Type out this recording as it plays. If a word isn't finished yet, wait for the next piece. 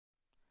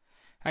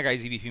Hi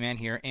guys, EBPMAN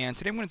here, and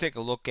today I'm going to take a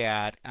look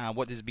at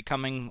what is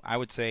becoming, I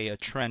would say, a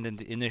trend in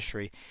the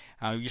industry.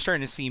 You're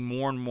starting to see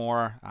more and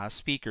more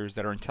speakers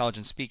that are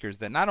intelligent speakers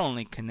that not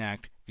only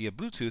connect via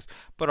Bluetooth,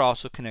 but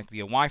also connect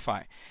via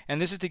Wi-Fi.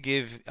 And this is to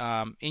give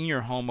in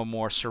your home a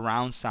more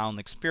surround sound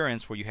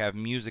experience where you have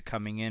music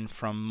coming in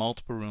from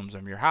multiple rooms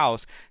of your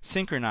house,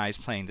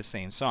 synchronized playing the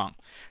same song.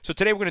 So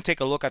today we're going to take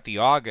a look at the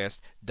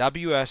August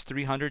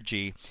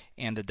WS300G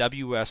and the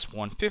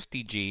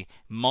WS150G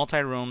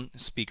multi-room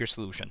speaker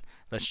solution.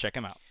 Let's check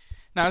them out.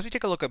 Now, as we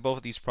take a look at both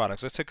of these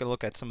products, let's take a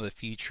look at some of the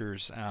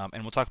features,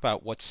 and we'll talk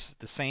about what's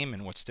the same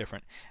and what's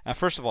different.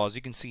 First of all, as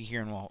you can see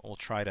here, and we'll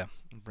try to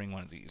bring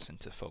one of these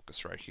into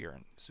focus right here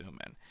and zoom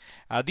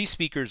in. These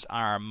speakers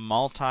are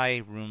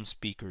multi-room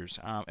speakers,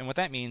 and what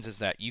that means is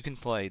that you can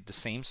play the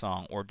same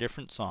song or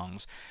different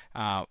songs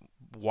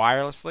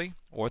wirelessly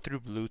or through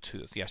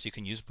Bluetooth. Yes, you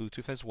can use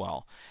Bluetooth as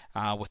well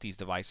with these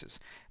devices.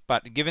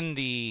 But given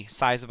the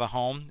size of a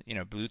home,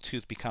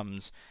 Bluetooth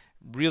becomes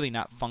really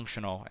not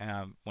functional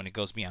when it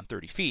goes beyond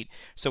 30 feet.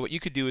 So what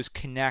you could do is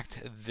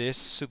connect this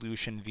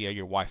solution via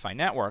your Wi-Fi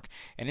network,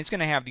 and it's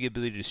going to have the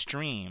ability to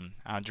stream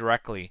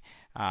directly,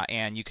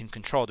 and you can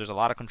control. There's a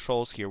lot of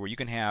controls here where you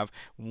can have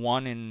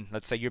one in,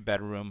 let's say, your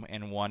bedroom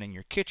and one in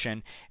your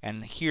kitchen,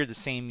 and hear the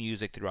same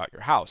music throughout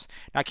your house.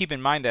 Now keep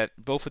in mind that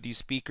both of these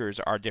speakers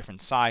are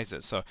different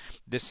sizes. So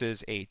this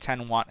is a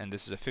 10 watt and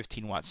this is a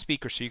 15 watt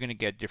speaker, so you're going to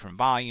get different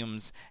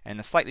volumes and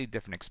a slightly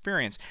different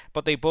experience,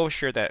 but they both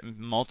share that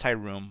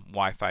multi-room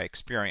Wi-Fi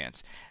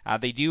experience.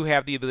 They do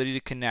have the ability to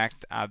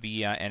connect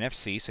via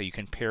NFC, so you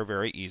can pair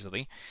very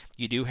easily.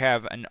 You do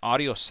have an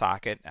audio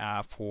socket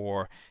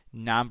for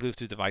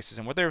non-Bluetooth devices,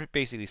 and what they're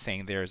basically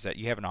saying there is that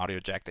you have an audio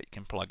jack that you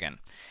can plug in.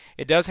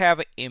 It does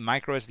have a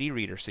micro SD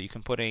reader, so you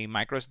can put a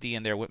micro SD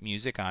in there with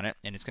music on it,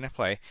 and it's going to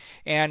play.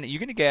 And you're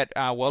going to get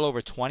well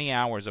over 20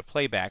 hours of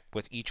playback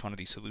with each one of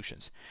these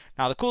solutions.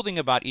 Now, the cool thing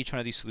about each one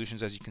of these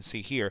solutions, as you can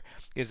see here,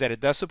 is that it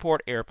does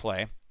support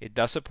Airplay, it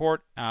does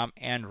support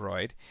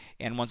Android,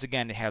 and once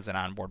again, it has an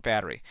onboard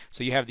battery.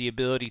 So you have the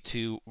ability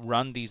to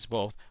run these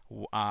both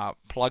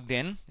plugged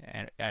in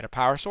at a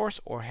power source,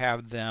 or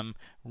have them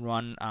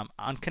run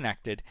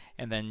unconnected,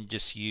 and then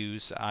just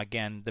use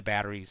again the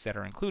batteries that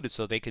are included,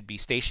 so they could be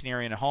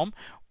stationary in a home,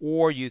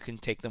 or you can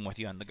take them with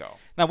you on the go.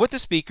 Now with the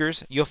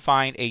speakers, you'll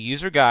find a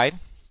user guide,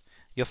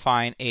 you'll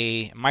find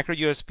a micro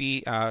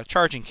USB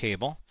charging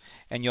cable,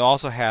 and you'll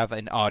also have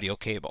an audio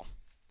cable.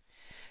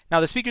 Now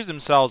the speakers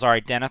themselves are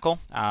identical.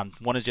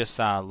 One is just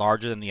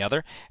larger than the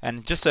other,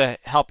 and just to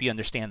help you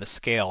understand the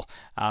scale,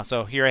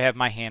 so here I have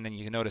my hand, and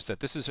you can notice that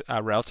this is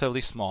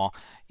relatively small,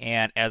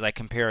 and as I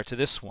compare it to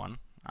this one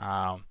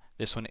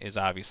is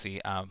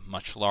obviously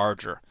much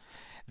larger.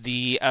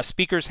 The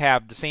speakers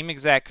have the same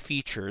exact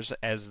features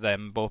as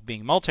them both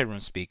being multi-room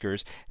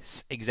speakers,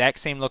 exact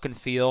same look and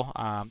feel,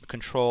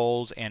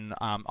 controls, and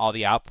all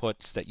the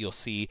outputs that you'll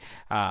see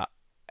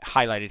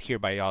highlighted here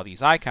by all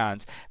these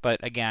icons, but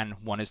again,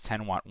 one is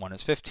 10 watt, one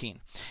is 15.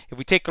 If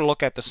we take a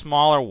look at the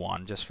smaller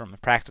one, just from a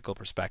practical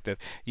perspective,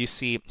 you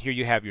see here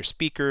you have your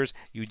speakers.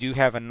 You do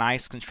have a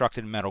nice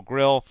constructed metal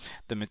grill.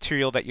 The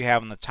material that you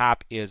have on the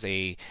top is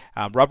a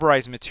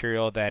rubberized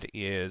material that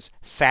is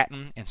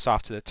satin and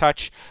soft to the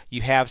touch.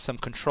 You have some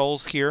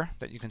controls here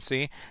that you can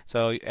see.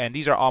 So, and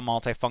these are all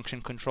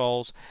multi-function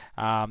controls.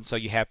 So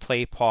you have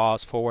play,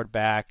 pause, forward,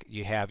 back.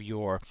 You have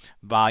your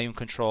volume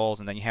controls,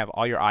 and then you have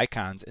all your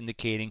icons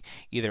indicating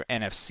either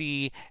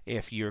NFC,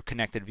 if you're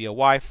connected via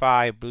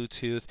Wi-Fi,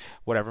 Bluetooth,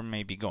 whatever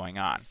may be going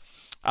on.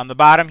 On the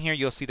bottom here,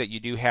 you'll see that you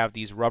do have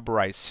these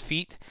rubberized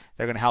feet.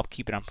 They're going to help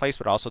keep it in place,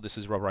 but also this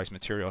is rubberized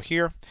material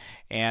here.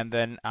 And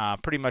then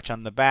pretty much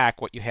on the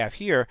back, what you have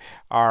here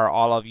are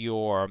all of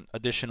your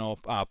additional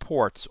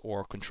ports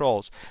or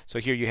controls. So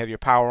here you have your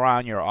power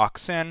on, your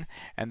aux in,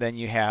 and then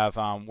you have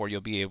where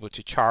you'll be able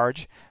to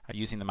charge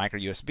using the micro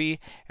USB,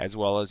 as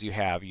well as you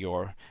have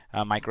your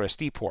micro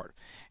SD port.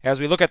 As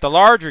we look at the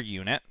larger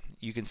unit,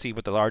 you can see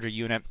with the larger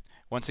unit,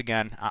 once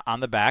again, on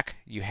the back,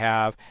 you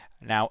have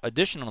now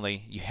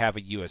additionally you have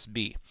a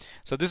USB.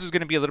 So this is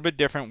going to be a little bit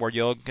different, where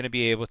you're going to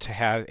be able to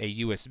have a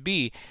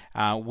USB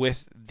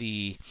with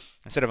the,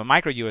 instead of a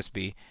micro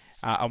USB,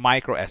 a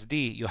micro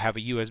SD, you'll have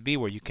a USB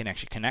where you can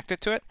actually connect it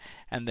to it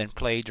and then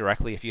play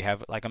directly if you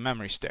have like a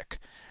memory stick.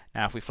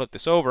 Now if we flip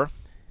this over,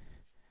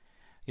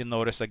 you'll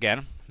notice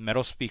again,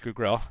 metal speaker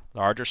grill,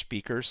 larger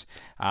speakers.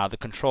 The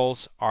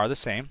controls are the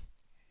same: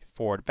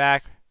 forward,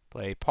 back,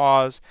 play,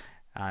 pause,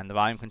 and the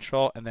volume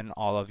control, and then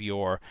all of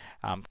your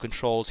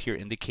controls here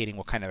indicating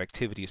what kind of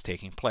activity is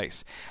taking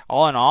place.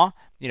 All in all,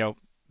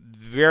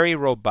 very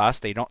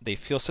robust. They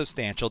feel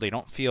substantial. They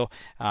don't feel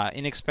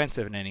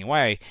inexpensive in any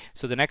way.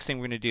 So the next thing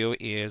we're going to do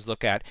is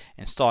look at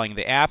installing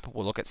the app.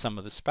 We'll look at some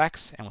of the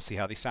specs, and we'll see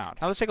how they sound.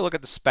 Now let's take a look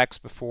at the specs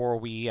before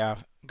we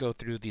go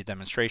through the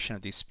demonstration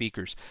of these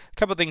speakers. A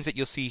couple of things that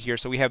you'll see here.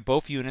 So we have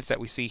both units that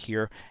we see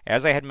here.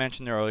 As I had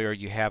mentioned earlier,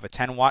 you have a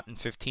 10 watt and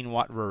 15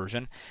 watt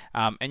version,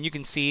 and you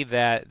can see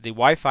that the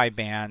Wi-Fi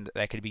band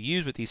that could be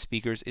used with these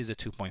speakers is a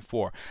 2.4.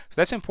 So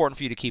that's important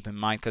for you to keep in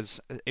mind, because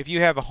if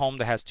you have a home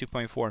that has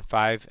 2.4 and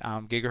 5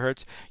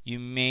 gigahertz, you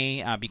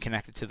may be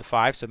connected to the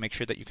 5, so make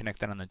sure that you connect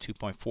that on the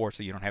 2.4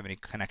 so you don't have any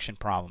connection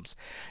problems.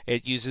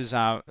 It uses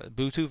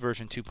Bluetooth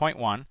version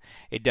 2.1.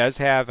 It does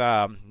have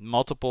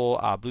multiple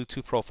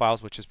Bluetooth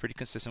profiles, which is pretty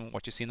consistent with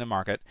what you see in the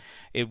market.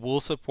 It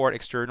will support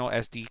external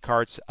SD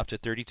cards up to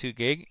 32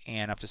 gig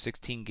and up to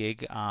 16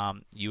 gig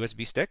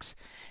USB sticks.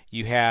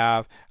 You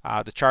have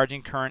the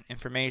charging current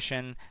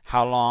information,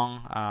 how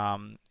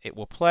long it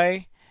will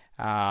play.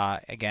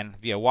 Again,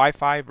 via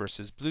Wi-Fi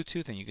versus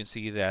Bluetooth, and you can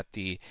see that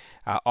the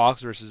aux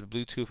versus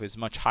Bluetooth is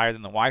much higher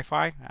than the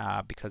Wi-Fi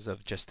because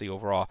of just the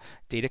overall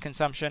data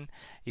consumption.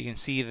 You can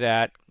see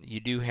that you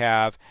do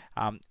have,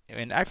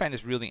 and I find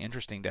this really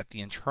interesting, that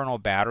the internal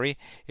battery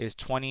is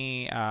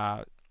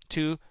 2000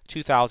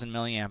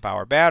 milliamp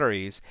hour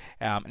batteries,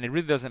 and it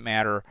really doesn't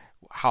matter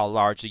how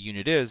large the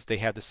unit is. They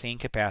have the same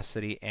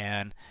capacity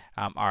and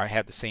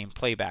have the same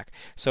playback.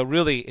 So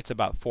really, it's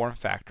about form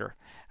factor.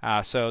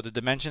 So the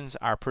dimensions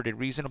are pretty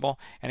reasonable,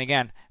 and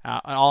again,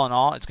 all in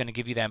all, it's going to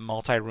give you that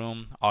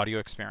multi-room audio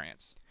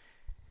experience.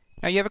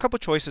 Now you have a couple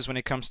choices when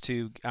it comes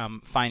to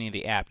finding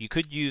the app. You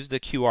could use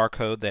the QR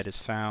code that is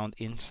found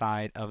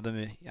inside of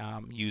the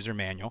user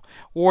manual,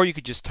 or you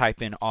could just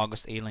type in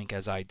August A-Link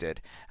as I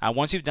did.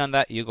 Once you've done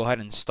that, you go ahead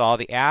and install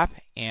the app,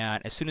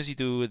 and as soon as you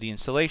do the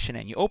installation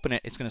and you open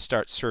it, it's going to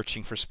start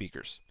searching for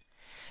speakers.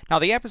 Now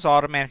the app is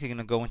automatically going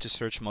to go into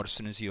search mode as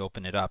soon as you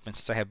open it up, and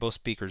since I have both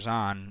speakers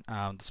on,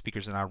 the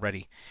speakers are now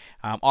ready.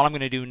 All I'm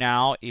going to do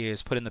now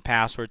is put in the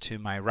password to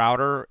my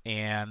router,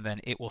 and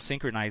then it will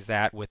synchronize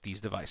that with these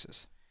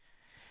devices.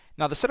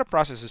 Now the setup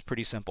process is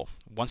pretty simple.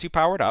 Once you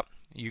power it up,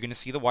 you're going to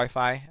see the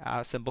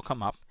Wi-Fi symbol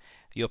come up.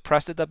 You'll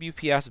press the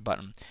WPS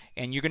button,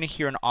 and you're going to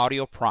hear an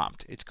audio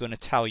prompt. It's going to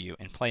tell you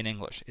in plain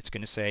English. It's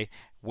going to say,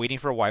 waiting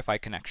for a Wi-Fi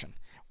connection,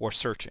 or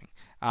searching.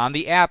 On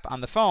the app,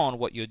 on the phone,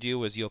 what you'll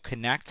do is you'll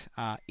connect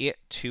it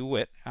to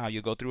it.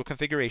 You'll go through a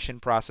configuration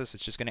process.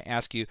 It's just going to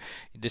ask you,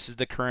 this is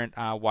the current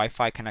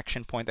Wi-Fi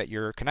connection point that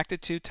you're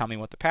connected to. Tell me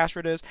what the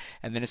password is.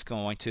 And then it's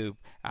going to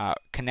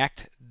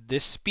connect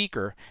this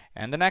speaker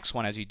and the next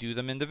one, as you do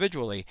them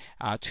individually,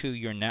 to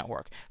your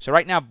network. So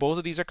right now, both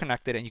of these are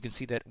connected, and you can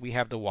see that we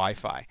have the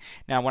Wi-Fi.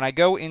 Now, when I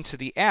go into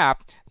the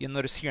app, you'll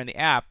notice here in the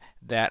app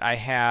that I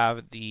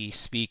have the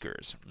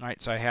speakers.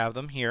 Right, so I have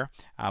them here,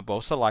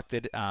 both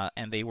selected,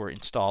 and they were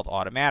installed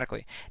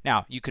automatically.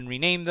 Now, you can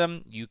rename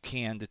them, you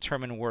can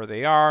determine where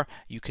they are,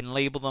 you can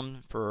label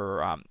them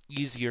for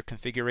easier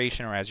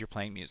configuration or as you're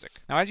playing music.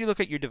 Now, as you look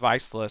at your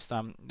device list,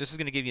 this is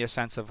going to give you a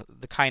sense of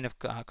the kind of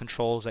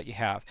controls that you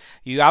have.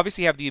 You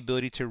obviously have the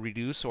ability to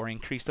reduce or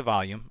increase the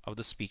volume of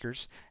the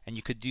speakers, and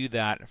you could do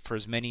that for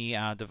as many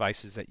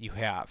devices that you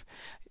have.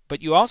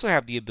 But you also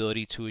have the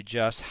ability to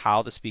adjust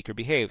how the speaker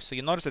behaves. So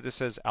you'll notice that this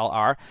says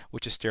LR,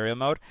 which is stereo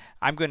mode.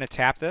 I'm going to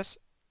tap this,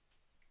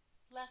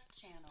 left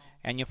channel,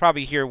 and you'll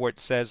probably hear where it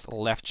says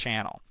left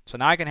channel. So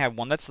now I can have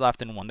one that's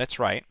left and one that's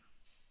right.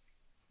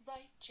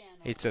 right channel.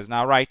 It says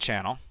now right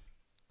channel.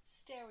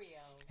 Stereo.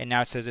 And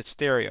now it says it's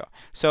stereo.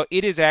 So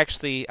it is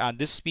actually,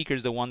 this speaker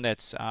is the one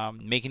that's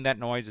making that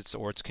noise,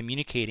 or it's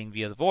communicating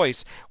via the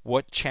voice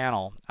what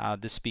channel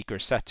this speaker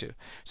is set to.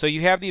 So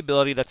you have the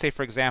ability, let's say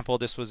for example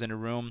this was in a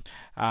room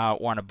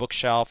or on a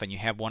bookshelf and you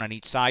have one on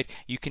each side,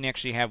 you can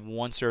actually have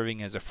one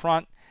serving as a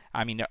front,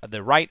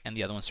 the right, and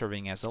the other one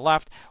serving as the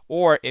left.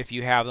 Or if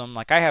you have them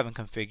like I have them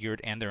configured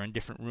and they're in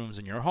different rooms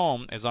in your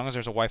home, as long as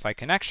there's a Wi-Fi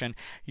connection,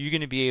 you're going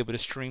to be able to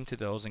stream to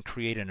those and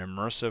create an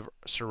immersive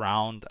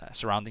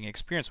surrounding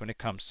experience when it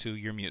comes to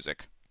your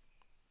music.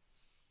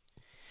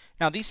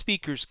 Now these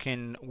speakers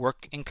can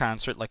work in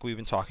concert like we've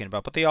been talking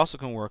about, but they also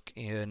can work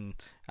in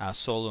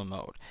solo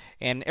mode.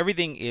 And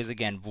everything is,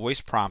 again,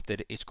 voice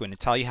prompted. It's going to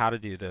tell you how to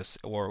do this,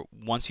 or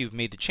once you've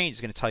made the change,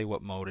 it's going to tell you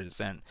what mode it is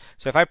in.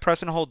 So if I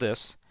press and hold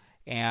this,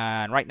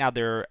 and right now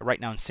they're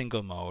in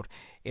single mode.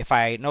 If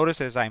I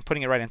notice as I'm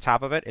putting it right on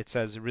top of it, it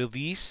says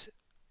release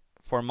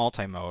for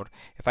multi-mode.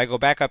 If I go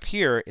back up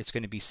here, it's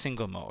going to be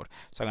single mode.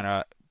 So I'm going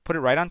to put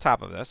it right on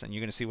top of this, and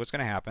you're going to see what's going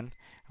to happen.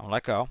 I'm going to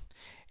let go.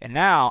 And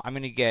now I'm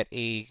going to get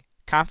a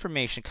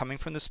confirmation coming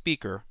from the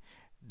speaker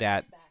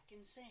that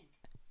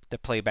the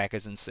playback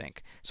is in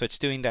sync. So it's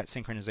doing that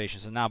synchronization.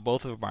 So now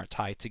both of them are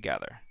tied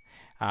together.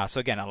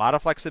 So again, a lot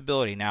of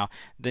flexibility. Now,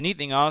 the neat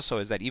thing also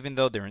is that even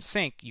though they're in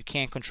sync, you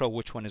can't control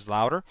which one is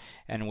louder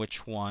and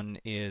which one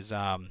is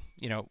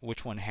you know,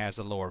 which one has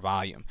a lower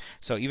volume.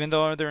 So even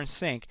though they're in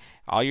sync,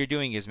 all you're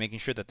doing is making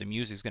sure that the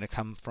music is going to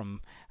come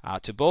from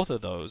to both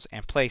of those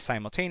and play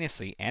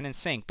simultaneously and in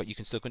sync, but you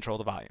can still control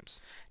the volumes.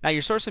 Now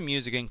your source of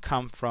music can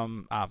come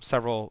from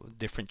several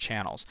different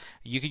channels.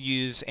 You could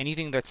use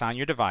anything that's on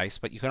your device,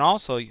 but you can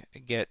also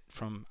get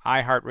from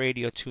iHeart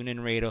Radio,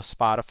 TuneIn Radio,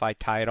 Spotify,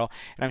 Tidal,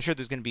 and I'm sure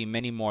there's going to be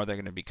many more that are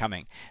going to be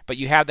coming. But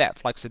you have that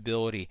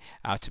flexibility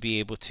to be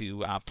able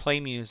to play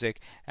music,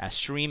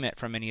 stream it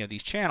from any of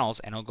these channels,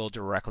 and it'll go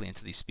directly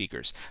into these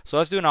speakers. So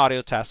let's do an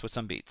audio test with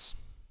some beats.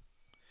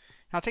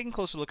 Now, taking a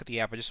closer look at the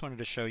app, I just wanted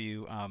to show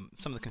you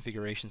some of the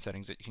configuration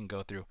settings that you can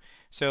go through.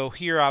 So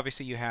here,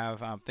 obviously, you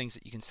have things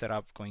that you can set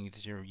up going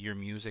into your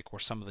music or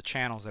some of the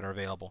channels that are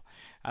available.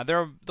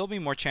 There'll be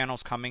more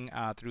channels coming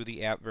through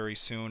the app very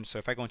soon. So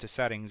if I go into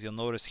settings, you'll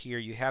notice here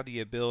you have the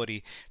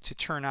ability to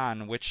turn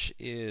on which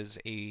is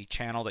a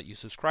channel that you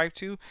subscribe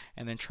to,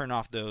 and then turn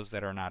off those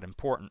that are not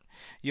important.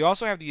 You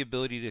also have the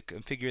ability to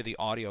configure the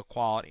audio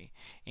quality,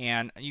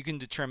 and you can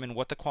determine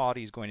what the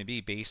quality is going to be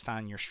based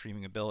on your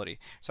streaming ability.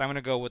 So I'm going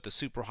to go with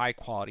the super high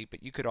quality,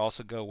 but you could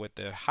also go with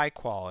the high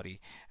quality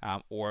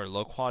or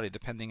low quality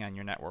depending on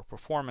your network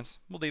performance.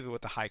 We'll leave it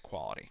with the high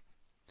quality.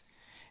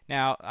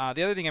 Now,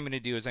 the other thing I'm going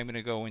to do is I'm going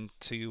to go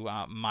into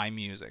my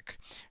music.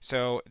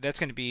 So that's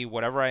going to be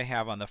whatever I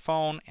have on the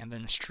phone, and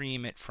then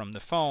stream it from the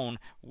phone,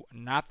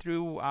 not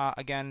through,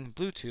 again,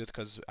 Bluetooth,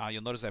 because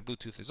you'll notice that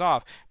Bluetooth is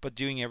off, but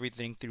doing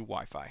everything through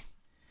Wi-Fi.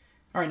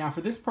 All right, now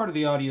for this part of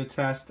the audio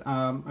test,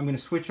 I'm going to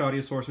switch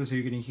audio sources so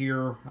you're going to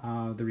hear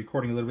the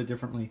recording a little bit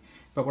differently.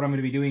 But what I'm going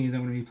to be doing is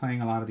I'm going to be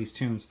playing a lot of these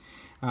tunes.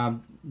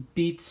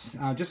 Beats,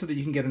 just so that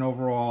you can get an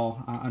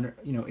overall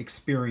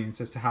experience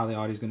as to how the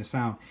audio is going to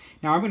sound.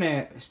 Now I'm going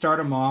to start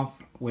them off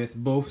with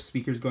both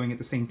speakers going at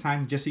the same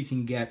time, just so you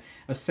can get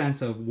a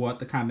sense of what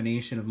the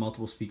combination of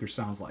multiple speakers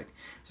sounds like.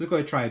 So let's go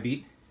ahead and try a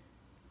beat.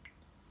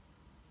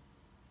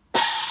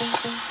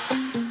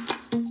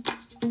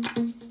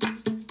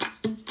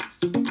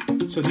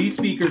 So these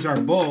speakers are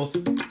both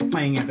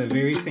playing at the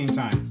very same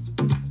time.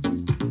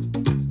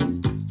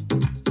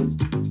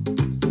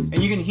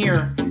 And you can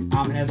hear,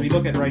 as we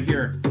look at right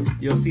here,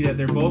 you'll see that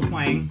they're both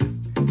playing.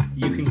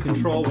 You can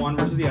control one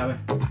versus the other.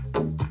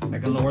 So I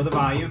can lower the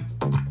volume.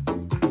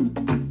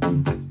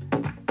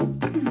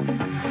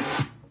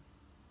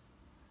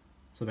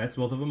 So that's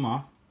both of them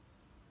off.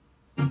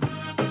 Now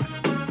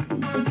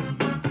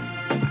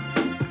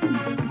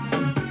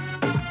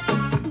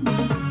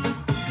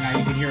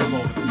you can hear them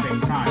both at the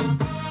same time.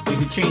 You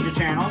can change the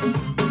channels.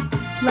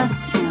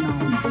 Left channel.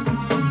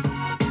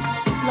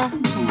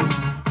 Left channel.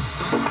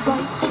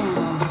 Right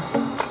channel.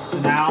 So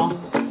now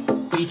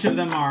each of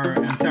them are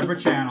in separate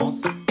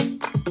channels.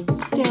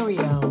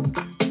 Stereo.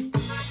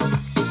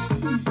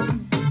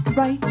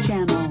 Right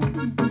channel.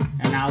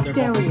 And now they're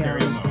both in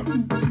stereo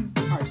mode.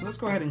 Alright, so let's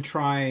go ahead and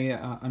try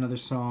another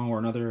song or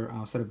another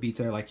set of beats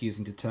that I like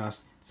using to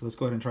test. So let's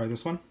go ahead and try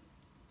this one.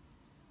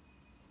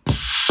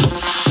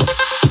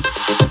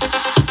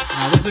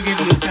 Now this will give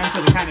you a sense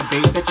of the kind of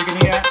bass that you're going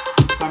to get.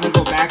 So I'm going to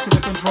go back to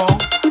the control.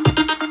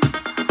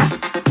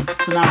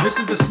 So now this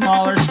is the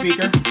smaller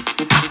speaker.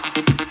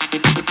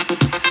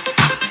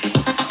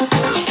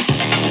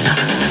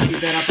 Keep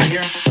that up right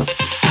here.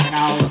 And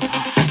I'll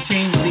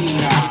change the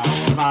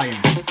volume.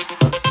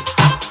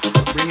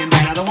 Bring in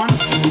that other one.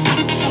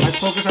 Now let's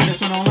focus on this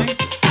one only.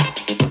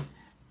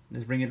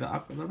 Let's bring it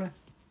up a little bit.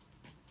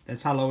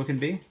 That's how low it can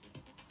be.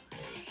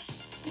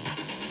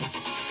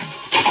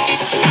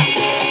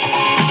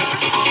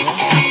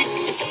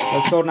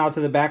 Let's go now to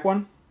the back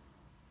one.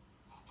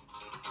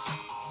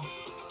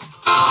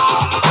 What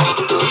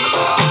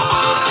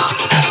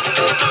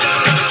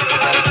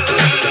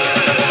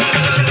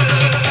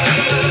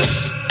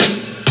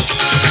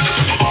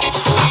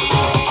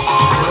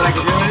I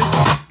can do is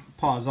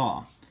pause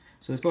off.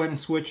 So let's go ahead and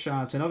switch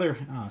to another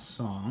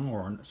song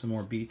or some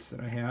more beats that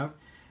I have.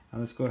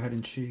 Let's go ahead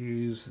and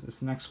choose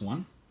this next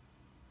one.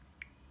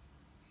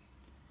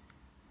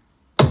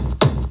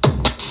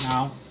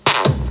 Now,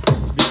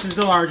 this is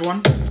the large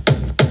one.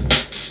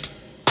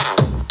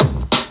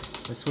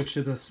 Let's switch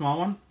to the small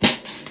one.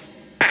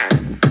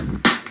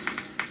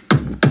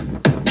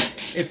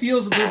 It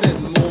feels a little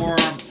bit more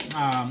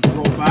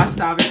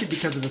robust, obviously,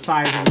 because of the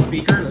size of the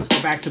speaker. Let's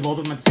go back to both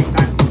of them at the same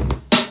time.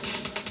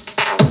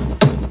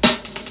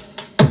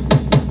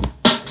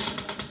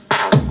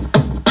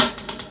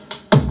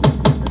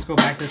 Let's go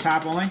back to the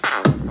top only.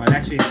 Well,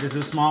 actually, this is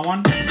a small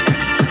one.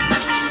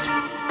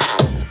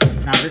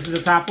 Now this is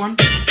the top one.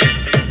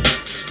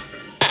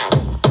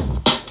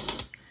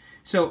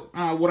 So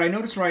what I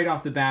noticed right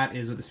off the bat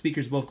is with the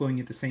speakers both going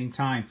at the same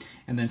time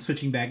and then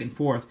switching back and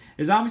forth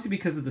is obviously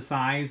because of the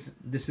size.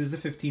 This is a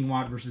 15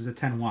 watt versus a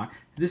 10 watt.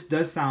 This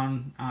does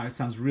sound, it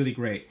sounds really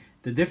great.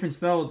 The difference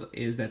though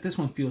is that this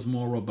one feels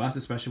more robust,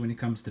 especially when it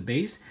comes to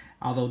bass,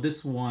 although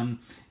this one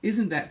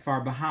isn't that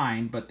far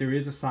behind, but there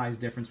is a size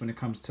difference when it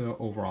comes to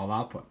overall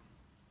output.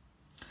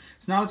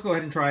 So now let's go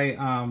ahead and try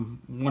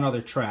one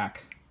other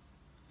track.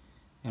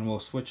 And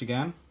we'll switch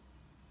again.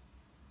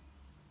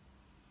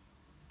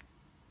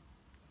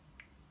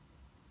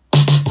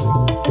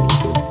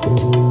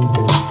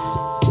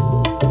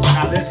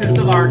 Now this is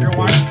the larger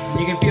one.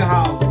 You can feel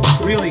how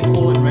really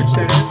full and rich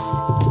that is.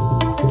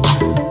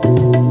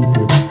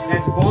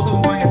 That's both of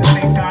them going at the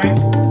same time.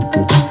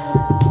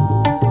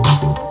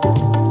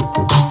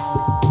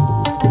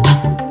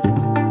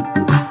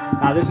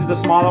 Now this is the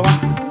smaller one.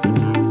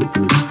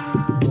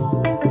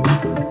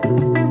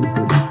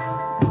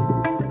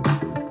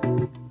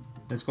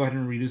 Let's go ahead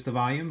and reduce the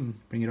volume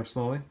and bring it up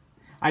slowly.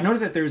 I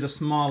noticed that there's a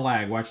small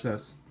lag. Watch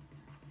this.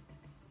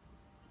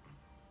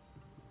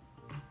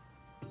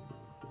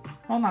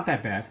 Well, not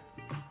that bad.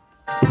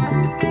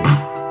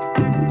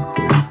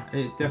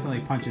 It definitely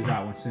punches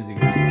out as soon as you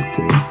get it.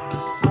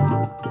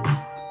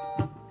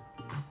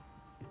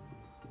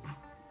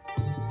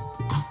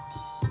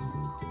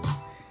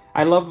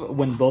 I love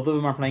when both of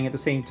them are playing at the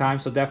same time,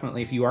 so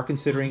definitely if you are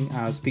considering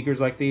speakers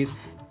like these,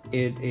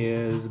 it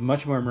is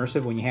much more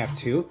immersive when you have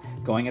two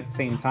going at the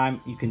same time.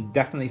 You can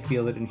definitely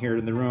feel it and hear it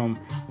in the room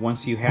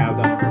once you have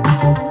them,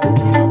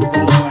 both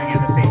going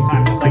at the same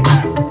time, just like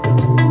that.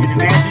 And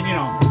imagine,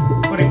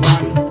 putting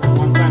one on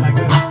one side like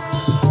this.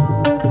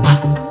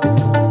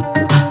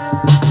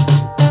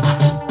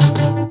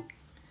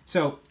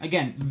 So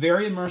again,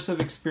 very immersive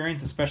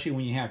experience, especially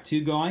when you have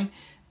two going.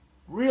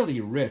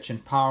 Really rich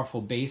and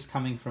powerful bass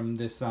coming from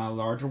this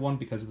larger one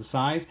because of the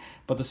size,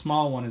 but the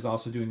small one is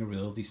also doing a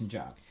real decent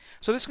job.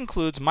 So this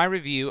concludes my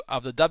review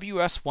of the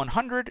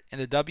WS100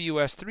 and the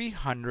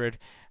WS300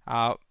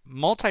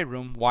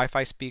 multi-room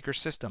Wi-Fi speaker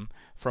system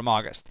from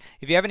August.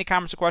 If you have any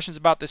comments or questions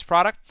about this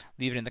product,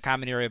 leave it in the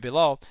comment area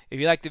below. If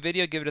you liked the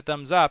video, give it a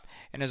thumbs up,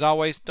 and as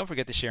always, don't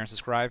forget to share and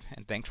subscribe,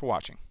 and thanks for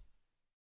watching.